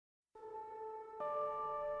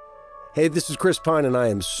Hey, this is Chris Pine, and I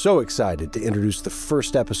am so excited to introduce the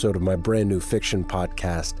first episode of my brand new fiction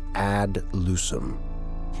podcast, Ad Lucem.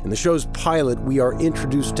 In the show's pilot, we are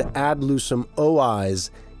introduced to Ad Lucem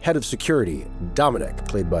OI's head of security, Dominic,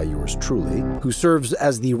 played by yours truly, who serves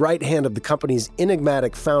as the right hand of the company's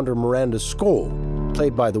enigmatic founder, Miranda Skoll,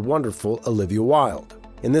 played by the wonderful Olivia Wilde.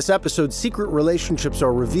 In this episode, secret relationships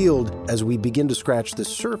are revealed as we begin to scratch the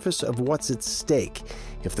surface of what's at stake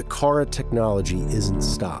if the Kara technology isn't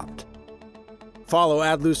stopped. Follow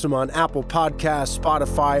Ad Lucem on Apple Podcasts,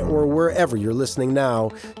 Spotify, or wherever you're listening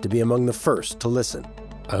now to be among the first to listen.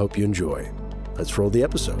 I hope you enjoy. Let's roll the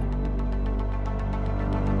episode.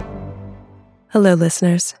 Hello,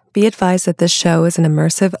 listeners. Be advised that this show is an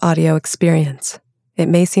immersive audio experience. It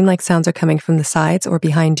may seem like sounds are coming from the sides or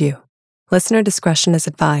behind you. Listener discretion is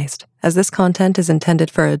advised, as this content is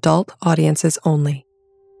intended for adult audiences only.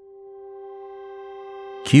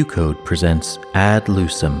 Q Code presents Ad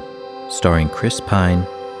Lucem, starring Chris Pine,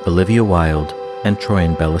 Olivia Wilde, and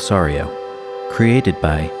Troyan Bellisario. Created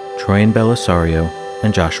by Troyan Bellisario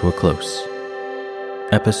and Joshua Close.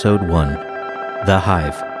 Episode 1, The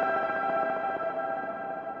Hive.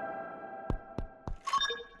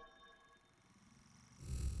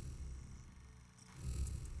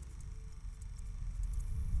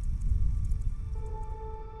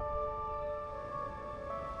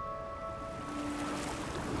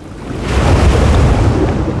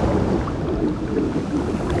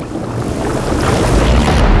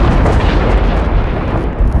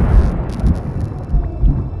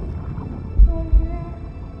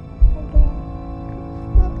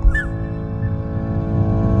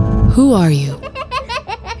 Who are you?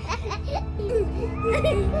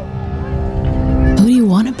 Who do you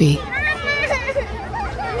want to be?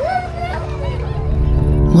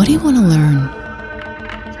 What do you want to learn?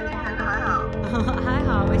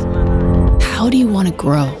 How do you want to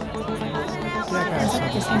grow?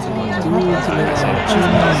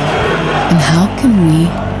 And how can we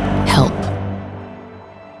help?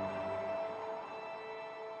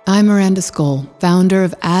 I'm Miranda Skoll, founder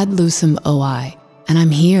of Ad Lucem OI. And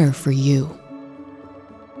I'm here for you.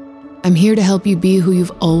 I'm here to help you be who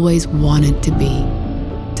you've always wanted to be,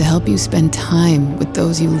 to help you spend time with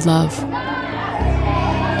those you love,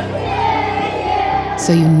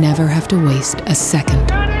 so you never have to waste a second.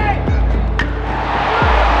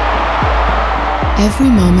 Every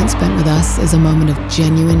moment spent with us is a moment of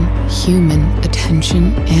genuine human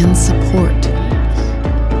attention and support.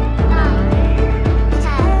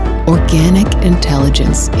 Organic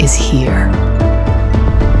intelligence is here.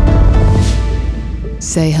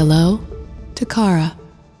 Say hello to Kara.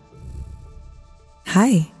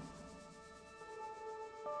 Hi.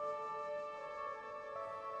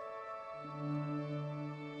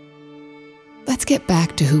 Let's get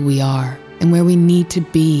back to who we are and where we need to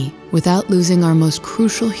be without losing our most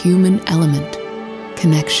crucial human element,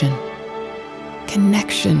 connection.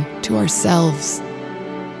 Connection to ourselves.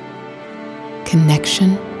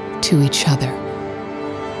 Connection to each other.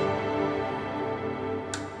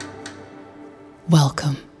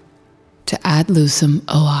 Welcome to Ad Lucem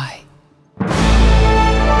OI.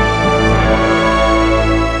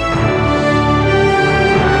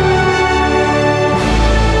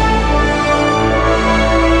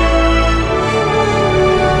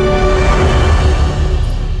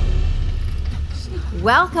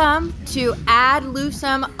 Welcome to Ad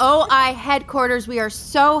Lucem OI headquarters. We are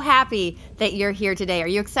so happy that you're here today. Are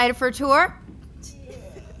you excited for a tour?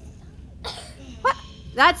 What?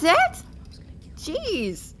 That's it?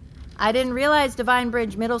 Jeez, I didn't realize Divine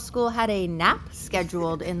Bridge Middle School had a nap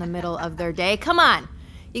scheduled in the middle of their day. Come on,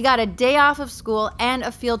 you got a day off of school and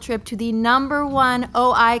a field trip to the #1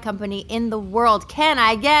 OI company in the world. Can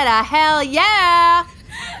I get a hell yeah?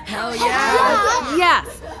 Hell yeah! Yes,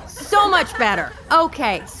 so much better.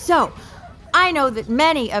 Okay, so I know that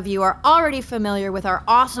many of you are already familiar with our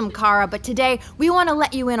awesome Kara, but today we want to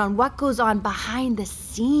let you in on what goes on behind the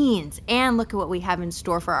scenes and look at what we have in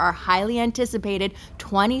store for our highly anticipated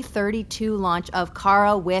 2032 launch of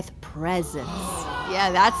Kara with Presence.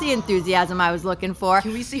 Yeah, that's the enthusiasm I was looking for.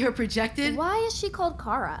 Can we see her projected? Why is she called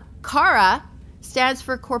Kara? Kara stands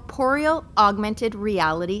for Corporeal Augmented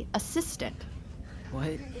Reality Assistant.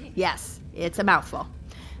 What? Yes, it's a mouthful.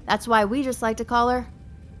 That's why we just like to call her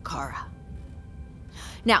Kara.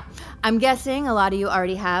 Now, I'm guessing a lot of you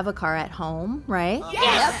already have a Kara at home, right?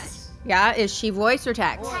 Yes! Yeah, is she voice or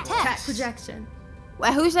text? Text. Projection.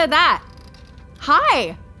 Well, who said that?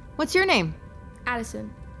 Hi, what's your name?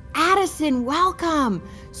 Addison. Addison, welcome.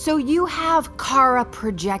 So you have Kara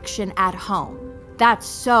projection at home. That's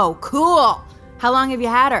so cool. How long have you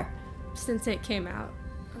had her? Since it came out.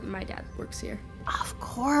 My dad works here. Of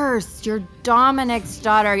course, you're Dominic's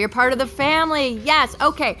daughter. You're part of the family. Yes,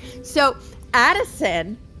 okay. So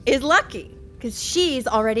Addison is lucky because she's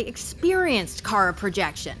already experienced Kara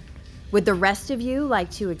projection. Would the rest of you like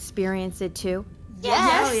to experience it too?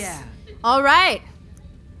 Yes. Hell yeah. All right.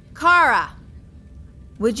 Kara,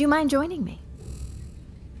 would you mind joining me?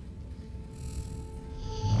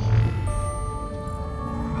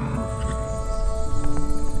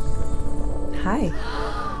 Hi.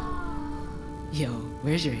 Yo,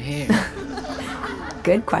 where's your hair?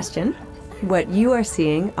 Good question. What you are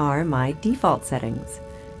seeing are my default settings.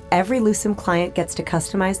 Every Lucem client gets to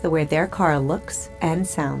customize the way their car looks and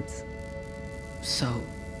sounds. So,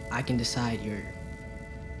 I can decide your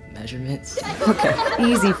measurements? Okay,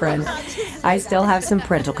 easy, friend. I still have some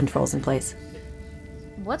parental controls in place.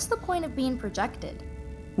 What's the point of being projected?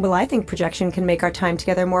 Well, I think projection can make our time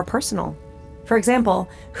together more personal. For example,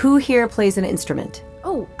 who here plays an instrument?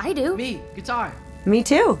 Oh, I do. Me, guitar. Me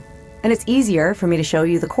too. And it's easier for me to show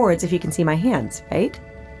you the chords if you can see my hands, right?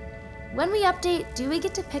 When we update, do we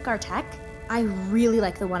get to pick our tech? I really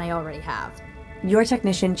like the one I already have. Your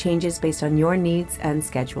technician changes based on your needs and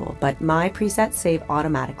schedule, but my presets save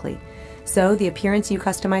automatically. So the appearance you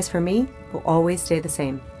customize for me will always stay the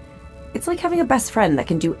same. It's like having a best friend that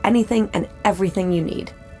can do anything and everything you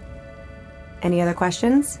need. Any other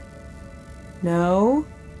questions? No?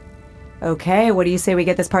 Okay, what do you say we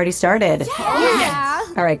get this party started? Yeah!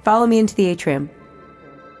 All right, follow me into the atrium.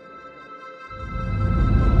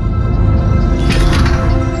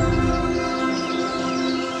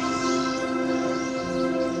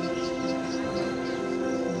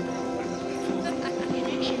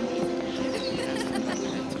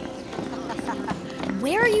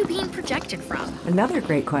 Where are you being projected from? Another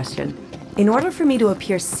great question. In order for me to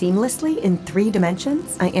appear seamlessly in 3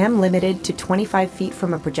 dimensions, I am limited to 25 feet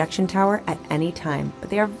from a projection tower at any time, but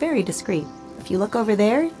they are very discreet. If you look over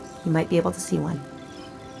there, you might be able to see one.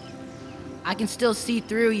 I can still see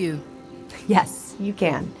through you. Yes, you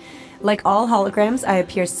can. Like all holograms, I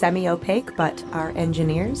appear semi-opaque, but our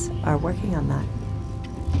engineers are working on that.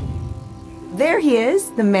 There he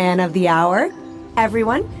is, the man of the hour.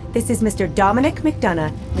 Everyone, this is Mr. Dominic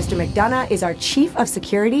McDonough. Mr. McDonough is our Chief of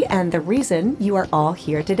Security and the reason you are all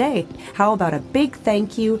here today. How about a big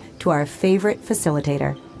thank you to our favorite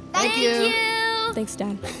facilitator? Thank you. Thanks,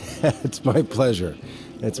 Dad. It's my pleasure.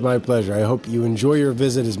 It's my pleasure. I hope you enjoy your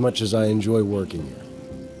visit as much as I enjoy working here.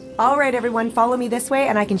 All right, everyone, follow me this way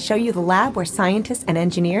and I can show you the lab where scientists and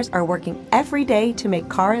engineers are working every day to make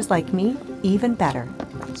cars like me even better.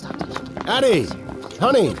 Addie!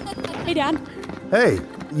 Honey! Hey, Dad. Hey,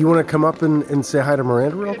 you want to come up and say hi to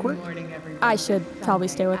Miranda real quick? I should probably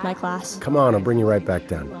stay with my class. Come on, I'll bring you right back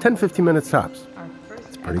down. 10, 15 minutes tops.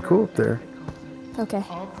 It's pretty cool up there. Okay.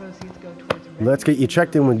 Let's get you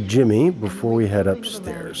checked in with Jimmy before we head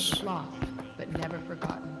upstairs. But never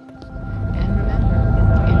forgotten. And remember,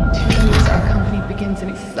 in 2 weeks, our company begins an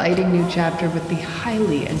exciting new chapter with the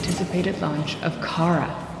highly anticipated launch of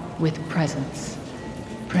Kara with Presence.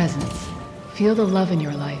 Presence. Feel the love in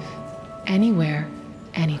your life. Anywhere,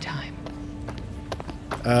 anytime.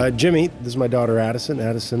 Jimmy, this is my daughter Addison.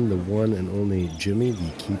 Addison, the one and only Jimmy,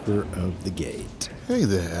 the keeper of the gate. Hey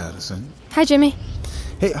there, Addison. Hi, Jimmy.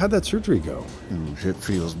 Hey, how'd that surgery go? It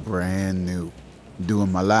feels brand new.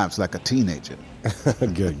 Doing my laps like a teenager.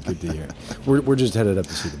 Good to hear. We're just headed up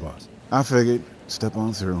to see the boss. I figured, step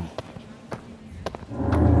on through.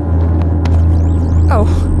 Oh.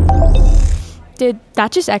 Did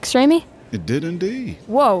that just x-ray me? It did indeed.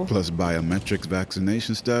 Whoa. Plus biometrics,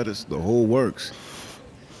 vaccination status, the whole works.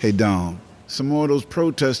 Hey, Dom, some more of those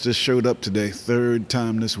protesters showed up today, 3rd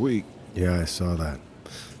time this week. Yeah, I saw that.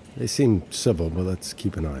 They seem civil, but let's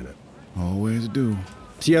keep an eye on it. Always do.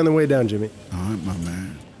 See you on the way down, Jimmy. All right, my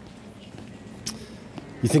man.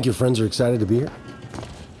 You think your friends are excited to be here?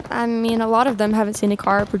 I mean, a lot of them haven't seen a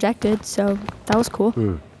car projected, so that was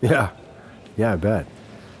cool. Yeah, I bet.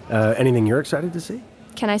 Anything you're excited to see?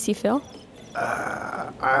 Can I see Phil?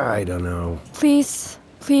 I don't know. Please.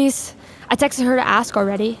 I texted her to ask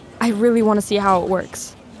already. I really want to see how it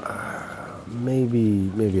works.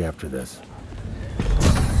 Maybe after this.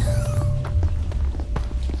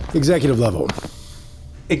 Executive level.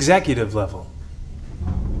 Executive level.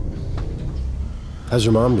 How's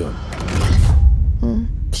your mom doing?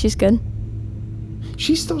 She's good.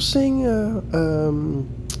 She's still saying,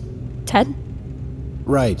 Ted?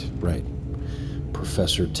 Right.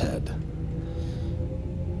 Professor Ted.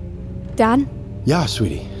 Dad? Yeah,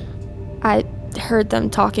 sweetie. I heard them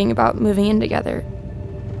talking about moving in together.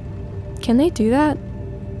 Can they do that?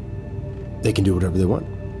 They can do whatever they want.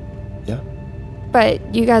 Yeah.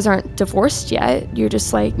 But you guys aren't divorced yet. You're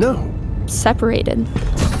just like... No. Separated.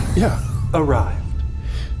 Yeah. Arrived.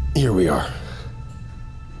 Here we are.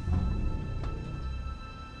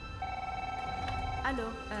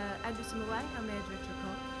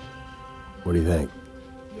 What do you think?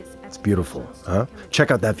 It's beautiful, huh? Check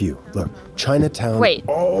out that view. Look, Chinatown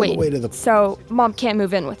all the way to the... So, Mom can't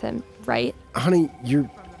move in with him, right? Honey,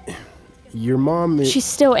 your mom is... She's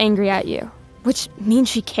still angry at you, which means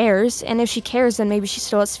she cares. And if she cares, then maybe she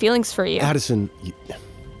still has feelings for you. Addison,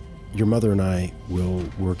 your mother and I will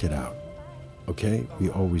work it out, okay? We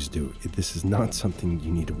always do. This is not something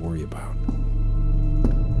you need to worry about.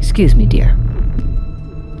 Excuse me, dear.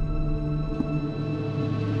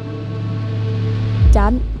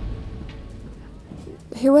 Dad?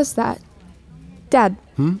 Who was that? Dad?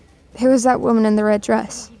 Who was that woman in the red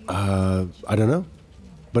dress? I don't know.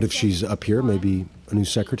 But if she's up here, maybe a new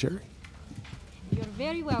secretary? You're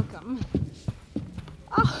very welcome.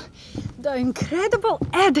 Oh, the incredible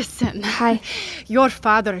Edison. Hi. Your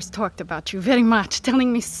father has talked about you very much,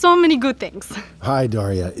 telling me so many good things. Hi,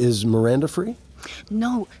 Daria. Is Miranda free?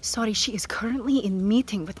 No, sorry, she is currently in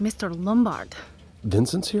meeting with Mr. Lombard.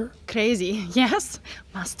 Vincent's here? Crazy, yes.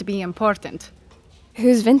 Must be important.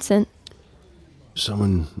 Who's Vincent?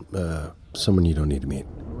 Someone you don't need to meet.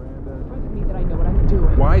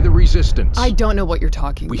 Why the resistance? I don't know what you're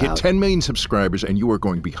talking We about. hit 10 million subscribers and you are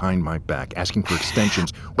going behind my back, asking for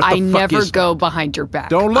extensions. What I the fuck never is go that? behind your back.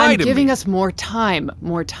 Don't lie I'm to giving me. us more time.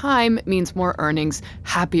 More time means more earnings,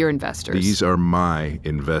 happier investors. These are my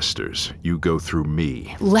investors. You go through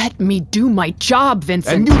me. Let me do my job,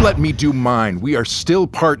 Vincent. And you let me do mine. We are still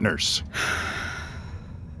partners.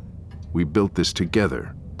 We built this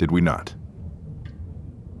together, did we not?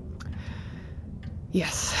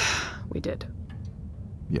 Yes, we did.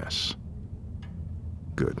 Yes.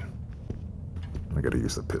 Good. I gotta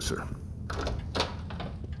use the pisser.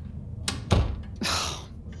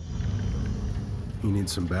 You need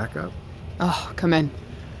some backup? Oh, come in.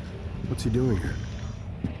 What's he doing here?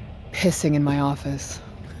 Pissing in my office.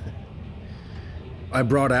 I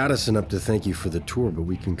brought Addison up to thank you for the tour, but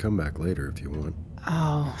we can come back later if you want.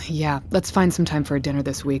 Oh, yeah. Let's find some time for a dinner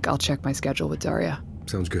this week. I'll check my schedule with Daria.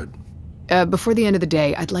 Sounds good. Before the end of the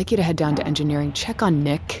day, I'd like you to head down to engineering, check on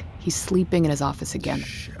Nick. He's sleeping in his office again.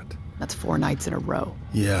 Shit. That's 4 nights in a row.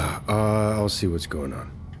 Yeah, I'll see what's going on.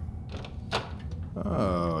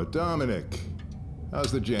 Oh, Dominic.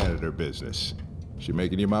 How's the janitor business? She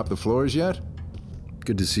making you mop the floors yet?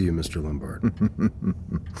 Good to see you, Mr. Lombard.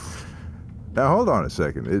 Now, hold on a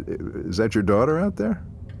second. Is that your daughter out there?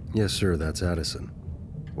 Yes, sir, that's Addison.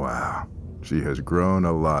 Wow. She has grown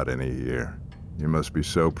a lot in a year. You must be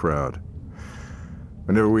so proud.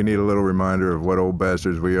 Whenever we need a little reminder of what old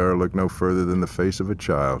bastards we are, look no further than the face of a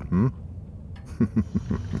child,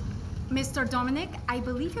 Mr. Dominic, I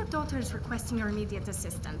believe your daughter is requesting your immediate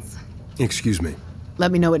assistance. Excuse me.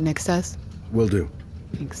 Let me know what Nick says. Will do.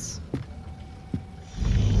 Thanks.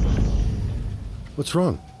 What's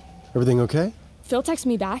wrong? Everything okay? Phil texted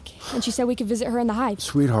me back, and she said we could visit her in the hive.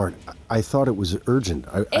 Sweetheart, I thought it was urgent.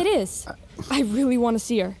 It is. I really want to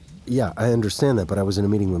see her. Yeah, I understand that, but I was in a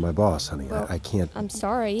meeting with my boss, honey. Well, I can't... I'm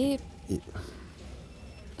sorry.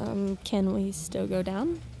 Can we still go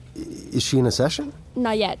down? Is she in a session?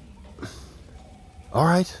 Not yet. All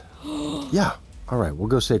right. Yeah. All right, we'll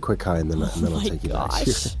go say a quick hi, and then I'll take you back. I'll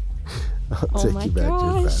take you back to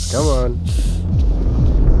your bed. Come on.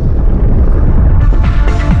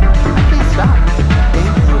 I can't stop.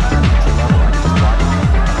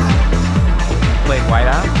 Played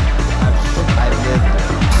Whiteout? I lived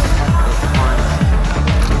there.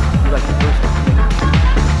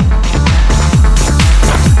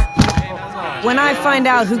 When I find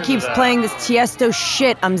out who keeps playing this Tiesto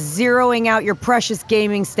shit, I'm zeroing out your precious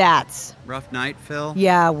gaming stats. Rough night, Phil?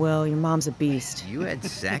 Yeah, Will, your mom's a beast. You had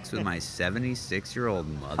sex with my 76-year-old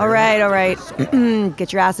mother? All right.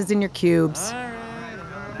 Get your asses in your cubes.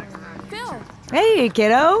 Phil! Hey,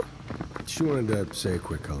 kiddo. She wanted to say a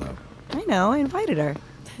quick hello. I know, I invited her.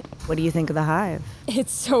 What do you think of the hive?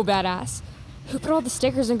 It's so badass. Who put all the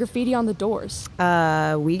stickers and graffiti on the doors?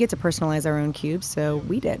 We get to personalize our own cubes, so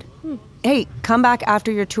we did. Hey, come back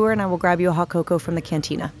after your tour and I will grab you a hot cocoa from the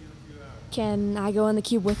cantina. Can I go in the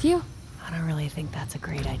cube with you? I don't really think that's a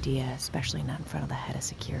great idea, especially not in front of the head of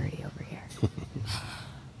security over here.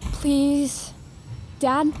 Please?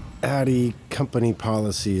 Dad? Addie, company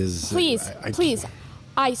policy is... Please, please.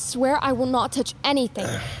 I swear I will not touch anything.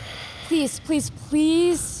 Please.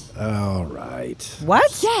 All right.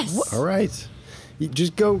 What? Yes. All right. You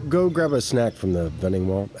just go grab a snack from the vending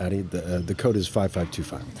wall, Addie. The code is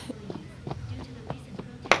 5525.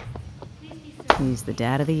 He's the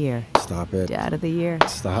dad of the year. Stop it. Dad of the year.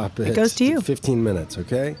 Stop it. It goes to you. 15 minutes,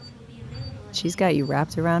 okay? She's got you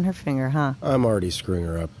wrapped around her finger, huh? I'm already screwing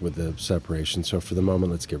her up with the separation, so for the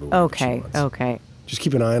moment, let's give her what she wants. Okay. Just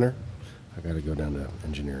keep an eye on her. I gotta go down to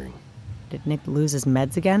engineering. Did Nick lose his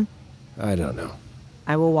meds again? I don't know.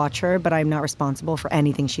 I will watch her, but I'm not responsible for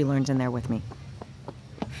anything she learns in there with me.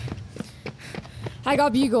 I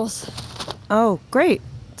got bugles. Oh, great.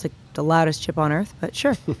 It's like the loudest chip on Earth, but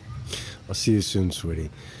sure. I'll see you soon, sweetie.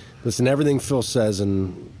 Listen, everything Phil says,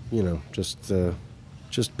 and,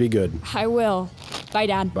 just be good. I will. Bye,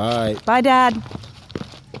 Dad. Bye. Bye, Dad.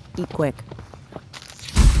 Eat quick.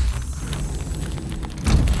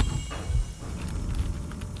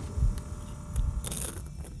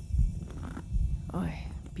 Oy,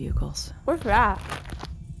 bugles. What's that?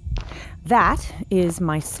 That is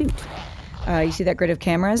my suit. You see that grid of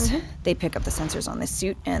cameras? Mm-hmm. They pick up the sensors on this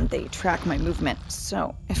suit and they track my movement.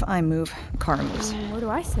 So if I move, Kara moves. Where do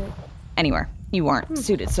I sit? Anywhere. You aren't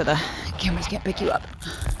suited, so the cameras can't pick you up.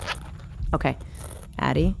 Okay,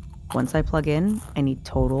 Addie, once I plug in, I need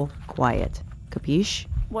total quiet. Capiche?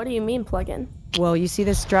 What do you mean plug in? Well, you see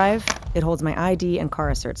this drive? It holds my ID and car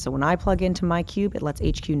assert, so when I plug into my cube, it lets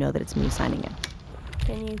HQ know that it's me signing in.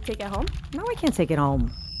 Can you take it home? No, I can't take it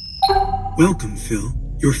home. Welcome, Phil.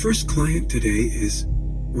 Your first client today is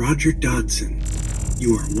Roger Dodson.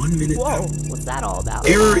 You are 1 minute out. What's that all about?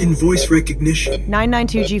 Error in voice recognition.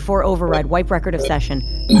 992G4 override, wipe record of session.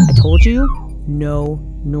 I told you, no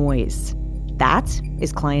noise. That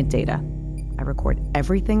is client data. I record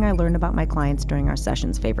everything I learned about my clients during our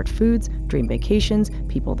sessions, favorite foods, dream vacations,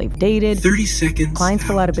 people they've dated. 30 seconds. Clients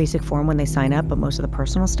fill out a basic form when they sign up, but most of the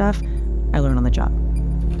personal stuff, I learn on the job.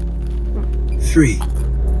 3,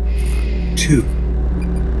 2,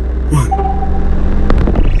 1.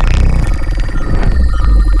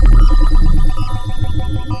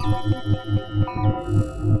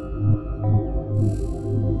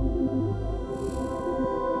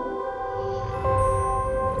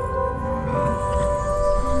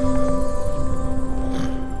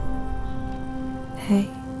 Hey.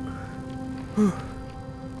 Did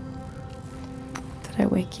I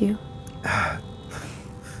wake you?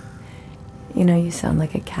 You know you sound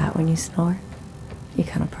like a cat when you snore. You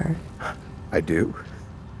kind of purr. I do?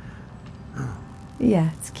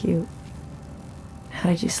 Yeah, it's cute. How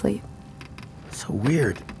did you sleep? So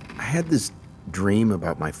weird. I had this dream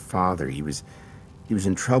about my father. He was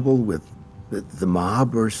in trouble with the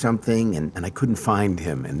mob or something, and I couldn't find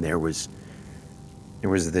him. And there was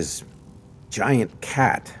this giant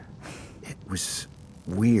cat. It was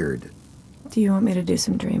weird. Do you want me to do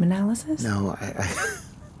some dream analysis? No,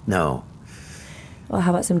 no. Well,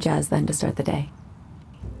 how about some jazz then to start the day?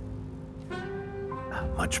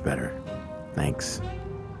 Much better. Thanks.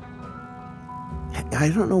 I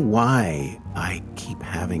don't know why I keep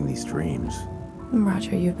having these dreams.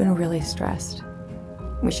 Roger, you've been really stressed.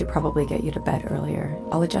 We should probably get you to bed earlier.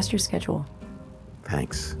 I'll adjust your schedule.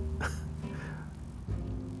 Thanks.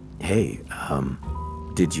 Hey,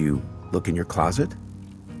 did you look in your closet?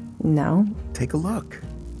 No. Take a look.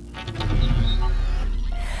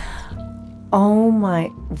 Oh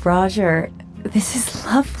my, Roger, this is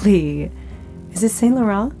lovely. Is this Saint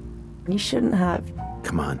Laurent? You shouldn't have.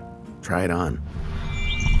 Come on, try it on.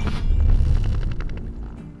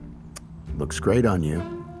 Looks great on you.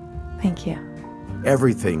 Thank you.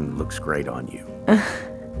 Everything looks great on you.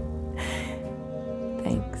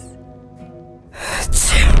 Thanks.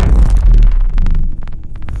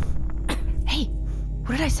 Hey,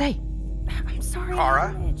 what did I say? I'm sorry.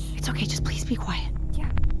 Kara? It's okay, just please be quiet.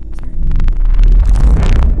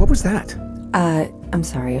 What was that? I'm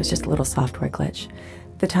sorry, it was just a little software glitch.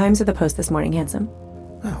 The Times of the Post this morning, handsome.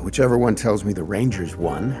 Oh, whichever one tells me the Rangers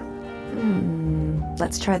won.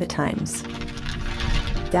 Let's try the Times.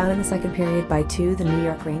 Down in the second period by 2, the New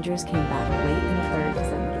York Rangers came back late in the third to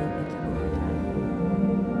send the game into overtime.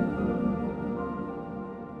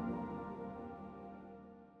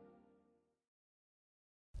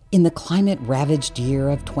 In the climate-ravaged year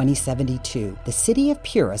of 2072, the city of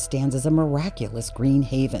Pura stands as a miraculous green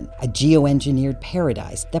haven, a geoengineered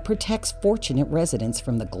paradise that protects fortunate residents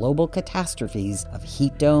from the global catastrophes of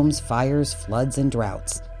heat domes, fires, floods, and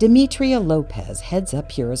droughts. Demetria Lopez heads up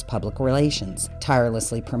Pura's public relations,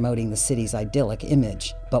 tirelessly promoting the city's idyllic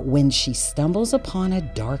image. But when she stumbles upon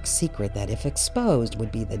a dark secret that, if exposed,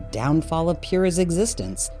 would be the downfall of Pura's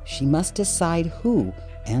existence, she must decide who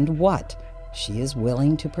and what she is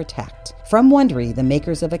willing to protect. From Wondery, the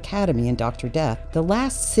makers of Academy and Dr. Death, The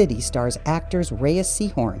Last City stars actors Reyes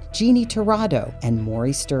Sehorn, Jeannie Torrado, and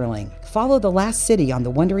Maury Sterling. follow The Last City on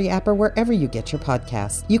the Wondery app or wherever you get your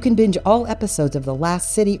podcasts. You can binge all episodes of The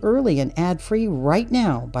Last City early and ad-free right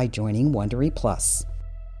now by joining Wondery Plus.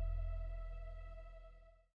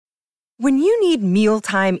 When you need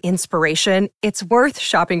mealtime inspiration, it's worth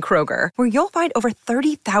shopping Kroger, where you'll find over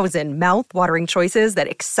 30,000 mouth-watering choices that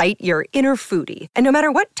excite your inner foodie. And no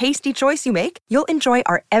matter what tasty choice you make, you'll enjoy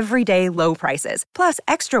our everyday low prices, plus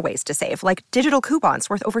extra ways to save, like digital coupons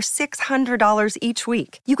worth over $600 each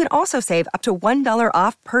week. You can also save up to $1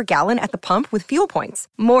 off per gallon at the pump with fuel points.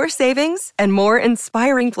 More savings and more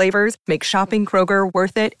inspiring flavors make shopping Kroger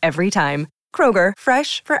worth it every time. Kroger,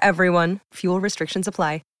 fresh for everyone. Fuel restrictions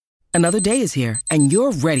apply. Another day is here, and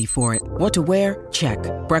you're ready for it. What to wear? Check.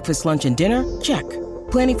 Breakfast, lunch, and dinner? Check.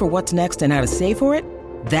 Planning for what's next and how to save for it?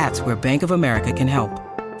 That's where Bank of America can help.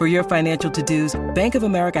 For your financial to-dos, Bank of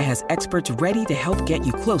America has experts ready to help get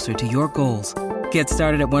you closer to your goals. Get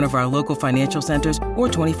started at one of our local financial centers or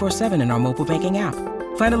 24/7 in our mobile banking app.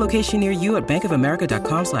 Find a location near you at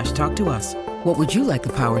bankofamerica.com/talktous. What would you like the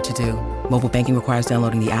power to do? Mobile banking requires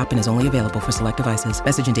downloading the app and is only available for select devices.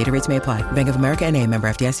 Message and data rates may apply. Bank of America N.A., member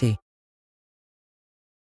FDIC.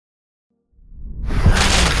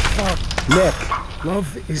 Nick.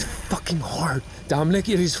 Love is fucking hard, Dominic.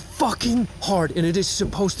 It is fucking hard, and it is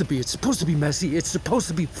supposed to be. It's supposed to be messy. It's supposed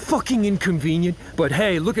to be fucking inconvenient. But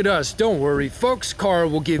hey, look at us. Don't worry, folks. Kara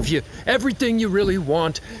will give you everything you really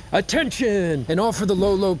want. Attention! And all for the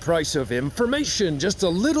low, low price of information. Just a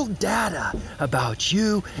little data about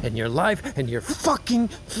you and your life and your fucking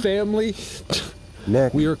family.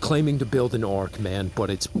 Nick. We are claiming to build an ark, man,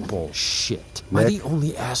 but it's bullshit. Am I the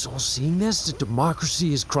only asshole seeing this? That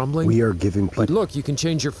democracy is crumbling? We are giving people... But look, you can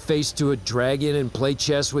change your face to a dragon and play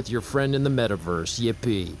chess with your friend in the metaverse.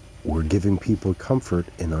 Yippee. We're giving people comfort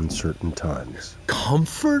in uncertain times.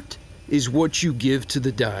 Comfort is what you give to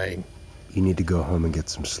the dying. You need to go home and get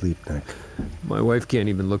some sleep, Nick. My wife can't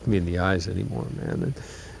even look me in the eyes anymore, man.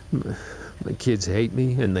 My kids hate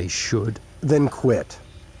me, and they should. Then quit.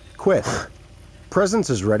 Quit. Presence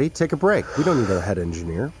is ready. Take a break. We don't need a head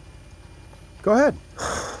engineer. Go ahead.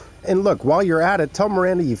 And look, while you're at it, tell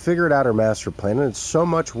Miranda you figured out her master plan, and it's so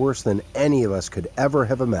much worse than any of us could ever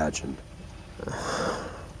have imagined.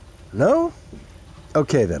 No?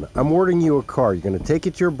 Okay then, I'm ordering you a car. You're going to take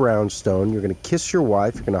it to your brownstone, you're going to kiss your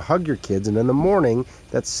wife, you're going to hug your kids, and in the morning,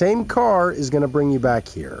 that same car is going to bring you back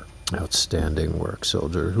here. Outstanding work,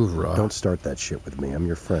 soldier. Hoorah. Don't start that shit with me. I'm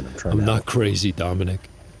your friend. I'm not help. Crazy, Dominic.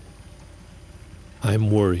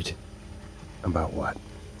 I'm worried. About what?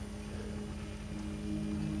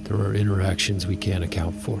 There are interactions we can't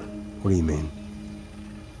account for. What do you mean?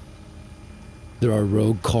 There are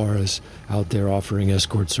rogue Karas out there offering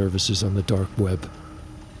escort services on the dark web.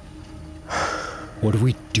 What are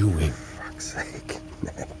we doing? For fuck's sake,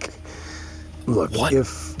 Nick. Look, what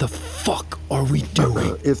the fuck are we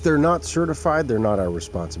doing? If they're not certified, they're not our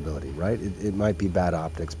responsibility, right? It might be bad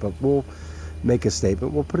optics, but we'll make a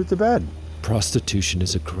statement. We'll put it to bed. Prostitution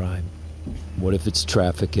is a crime. What if it's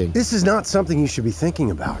trafficking? This is not something you should be thinking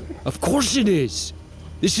about. Of course it is!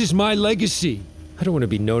 This is my legacy. I don't want to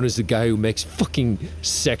be known as the guy who makes fucking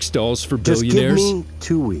sex dolls for billionaires. Just give me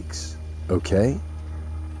 2 weeks, okay?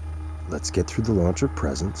 Let's get through the launch of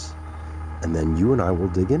Presence, and then you and I will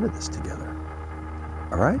dig into this together.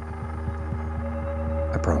 All right?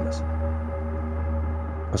 I promise.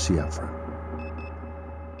 I'll see you out front.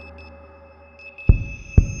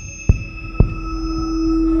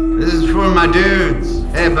 This is for my dudes.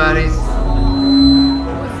 Hey, buddies.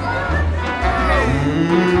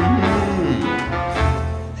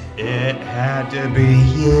 It had to be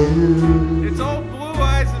you. It's old Blue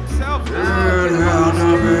Eyes himself. It had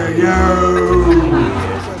to be you.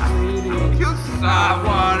 I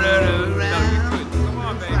wanted around. Come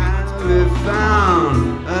on, baby. We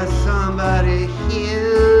found somebody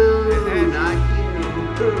here. Not you.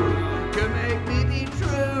 Could make me be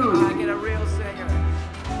true. I get a real singer.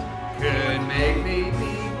 Could make me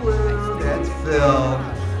be blue. That's Phil.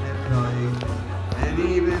 And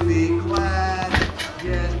even be glad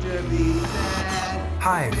just to be sad.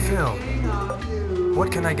 Hi, Phil.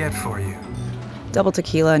 What can I get for you? Double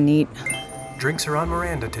tequila, neat. Drinks are on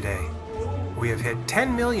Miranda today. We have hit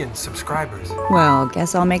 10 million subscribers. Well,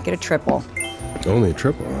 guess I'll make it a triple. Only a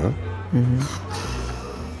triple, huh? Mm-hmm.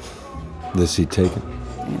 This seat taken?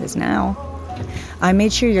 It is now. I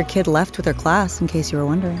made sure your kid left with her class, in case you were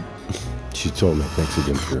wondering. She told me. Thanks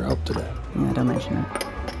again for your help today. Yeah, don't mention it.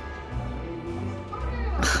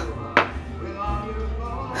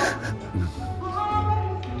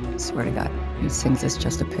 Swear to God, he sings this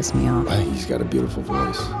just to piss me off. He's got a beautiful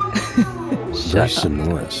voice. Very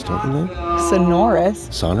sonorous, don't you know? Sonorous?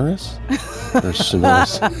 Sonorous? There's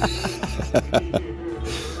Sonoris.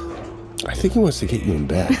 I think he wants to get you in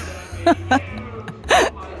bed.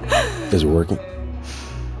 Is it working?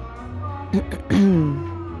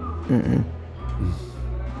 Mm-mm.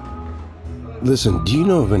 Listen, do you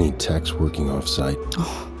know of any techs working off-site?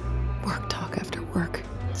 Oh, work talk after work.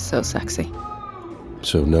 So sexy.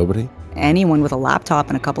 So nobody? Anyone with a laptop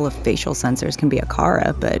and a couple of facial sensors can be a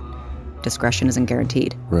Kara, but discretion isn't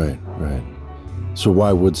guaranteed. Right. So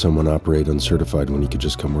why would someone operate uncertified when you could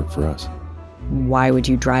just come work for us? Why would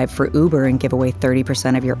you drive for Uber and give away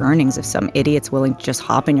 30% of your earnings if some idiot's willing to just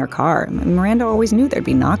hop in your car? Miranda always knew there'd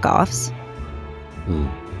be knockoffs.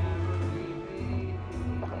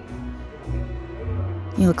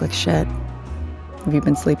 You look like shit. Have you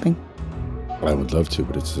been sleeping? I would love to,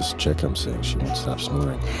 but it's this chick I'm seeing. She won't stop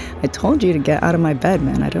snoring. I told you to get out of my bed,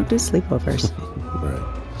 man. I don't do sleepovers. Right.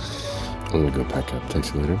 I'm gonna go pack up.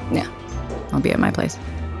 Text you later? Yeah. I'll be at my place. It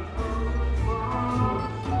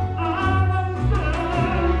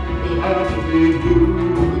had to be you.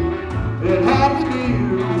 It had to be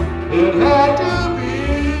you. It had to be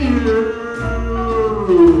you.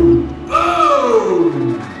 Boom!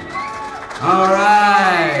 All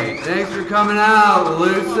right. Thanks for coming out,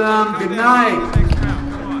 Lucem. Good night.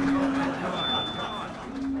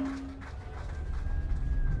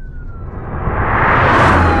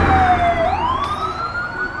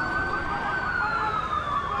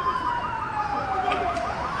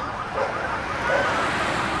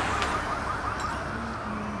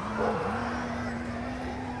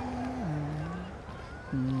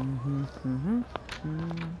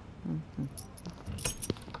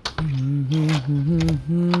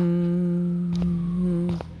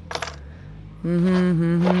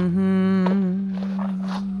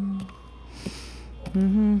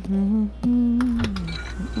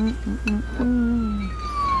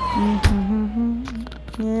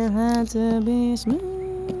 It had to be smooth.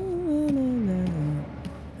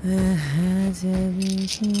 It had to be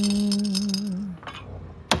smooth.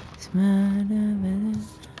 Smooth.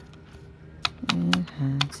 It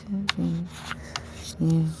had to be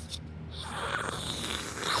smooth.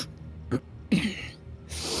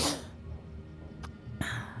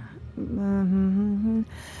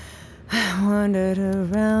 I wandered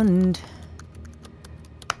around.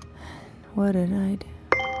 What did I do?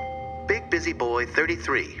 Big Busy Boy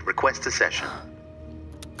 33 requests a session.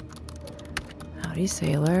 Howdy,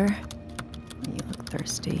 sailor. You look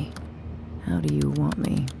thirsty. How do you want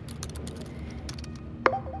me?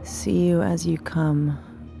 See you as you come.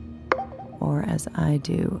 Or as I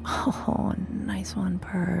do. Oh, nice one,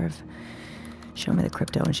 perv. Show me the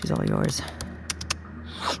crypto and she's all yours.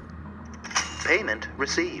 Payment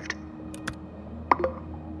received.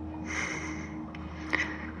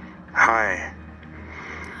 Hi.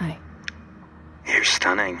 Hi. You're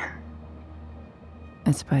stunning.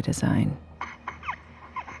 It's by design.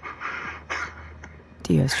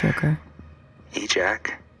 Do you have stroker?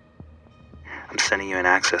 E-Jack. I'm sending you an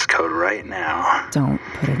access code right now. Don't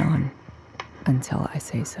put it on until I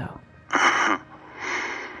say so.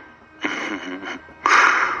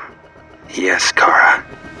 Yes, Kara.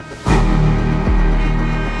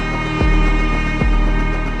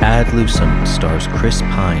 Ad Lucem stars Chris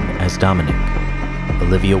Pine as Dominic,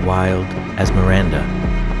 Olivia Wilde as Miranda,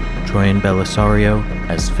 Troyan Bellisario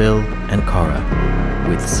as Phil and Kara,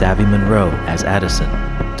 with Savvy Monroe as Addison,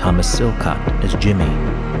 Thomas Silcott as Jimmy,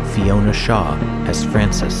 Fiona Shaw as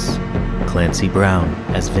Francis, Clancy Brown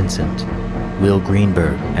as Vincent, Will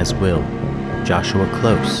Greenberg as Will, Joshua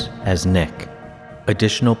Close as Nick.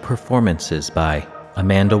 Additional performances by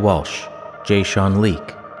Amanda Walsh, Jay-Sean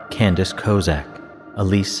Leake, Candace Kozak,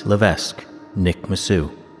 Elise Levesque, Nick Massou,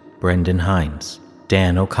 Brendan Hines,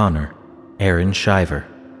 Dan O'Connor, Aaron Shiver,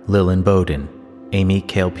 Lillian Bowden, Amy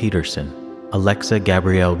Cale Peterson, Alexa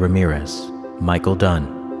Gabrielle Ramirez, Michael Dunn,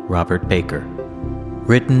 Robert Baker.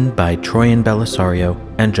 Written by Troyan Bellisario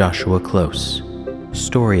and Joshua Close.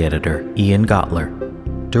 Story editor Ian Gottler.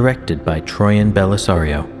 Directed by Troyan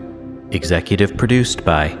Bellisario. Executive produced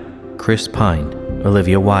by Chris Pine,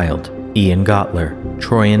 Olivia Wilde, Ian Gottler,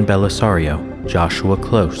 Troyan Bellisario, Joshua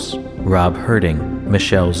Close, Rob Herding,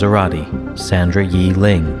 Michelle Zarati, Sandra Yi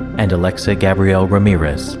Ling, and Alexa Gabrielle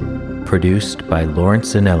Ramirez. Produced by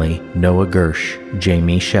Lawrence Zanelli, Noah Gersh,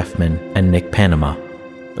 Jamie Sheffman, and Nick Panama.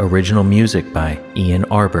 Original music by Ian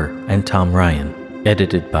Arbor and Tom Ryan.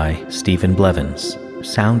 Edited by Stephen Blevins.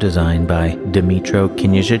 Sound design by Dmytro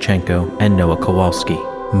Knyazhchenko and Noah Kowalski.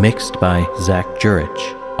 Mixed by Zach Jurich.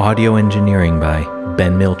 Audio engineering by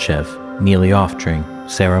Ben Milchev, Neely Oftring,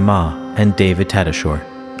 Sarah Ma, and David Tadashore.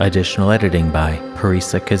 Additional editing by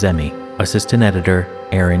Parisa Kazemi. Assistant editor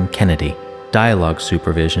Aaron Kennedy. Dialogue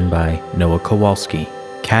supervision by Noah Kowalski.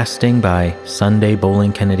 Casting by Sunday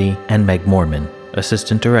Bowling Kennedy and Meg Mormon.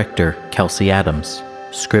 Assistant Director Kelsey Adams.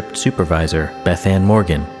 Script Supervisor Beth Ann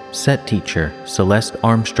Morgan. Set Teacher Celeste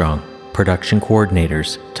Armstrong. Production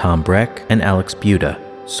Coordinators Tom Breck and Alex Buda.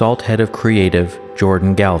 Salt Head of Creative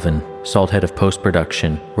Jordan Galvin. Salt Head of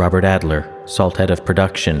Post-Production Robert Adler. Salt Head of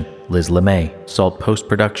Production Liz LeMay. Salt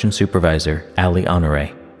Post-Production Supervisor Ali Honore.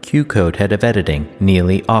 Q-Code Head of Editing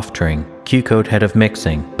Neely Oftring. Q-Code Head of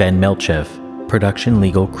Mixing Ben Melchev. Production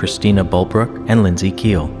Legal Christina Bulbrook and Lindsay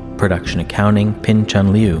Keel. Production Accounting Pin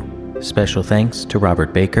Chun Liu. Special thanks to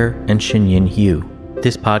Robert Baker and Shinyin Hu.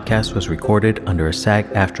 This podcast was recorded under a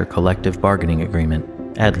SAG-AFTRA collective bargaining agreement.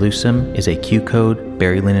 Ad Lucem is a Q-Code,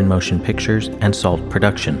 Barry Linen Motion Pictures, and Salt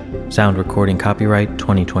production. Sound recording copyright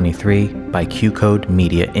 2023 by Q-Code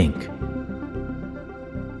Media Inc.